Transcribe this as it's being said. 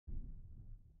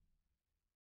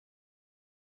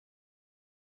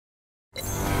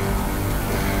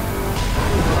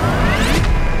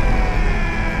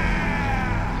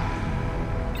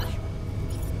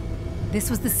This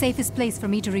was the safest place for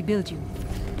me to rebuild you.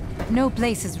 No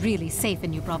place is really safe in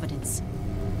New Providence.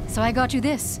 So I got you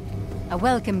this. A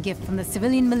welcome gift from the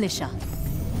civilian militia.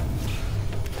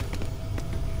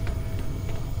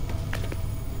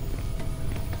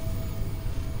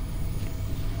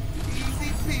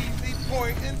 Easy peasy,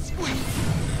 point and squeeze.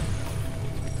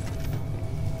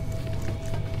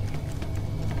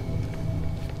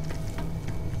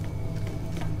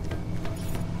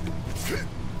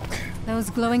 Those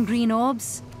glowing green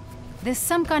orbs? There's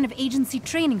some kind of agency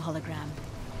training hologram.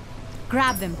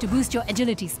 Grab them to boost your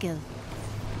agility skill.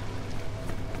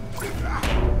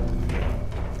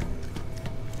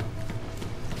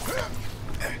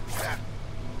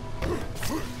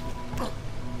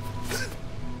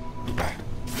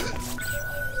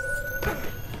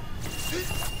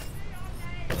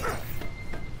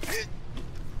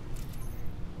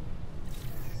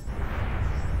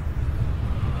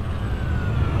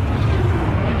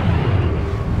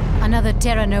 Another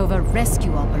Terra Nova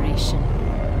rescue operation.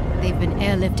 They've been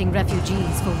airlifting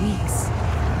refugees for weeks.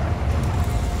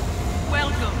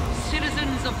 Welcome,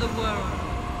 citizens of the world.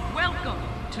 Welcome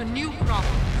to New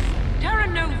Providence. Terra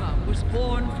Nova was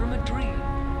born from a dream,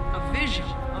 a vision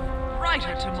of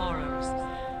brighter tomorrows,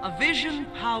 a vision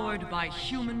powered by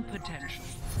human potential.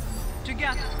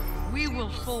 Together, we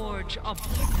will forge a...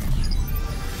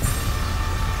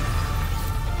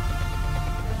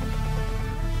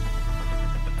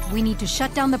 We need to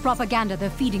shut down the propaganda they're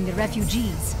feeding the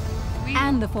refugees,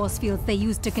 and the force fields they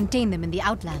use to contain them in the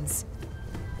Outlands.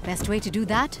 Best way to do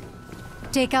that?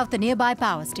 Take out the nearby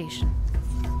power station.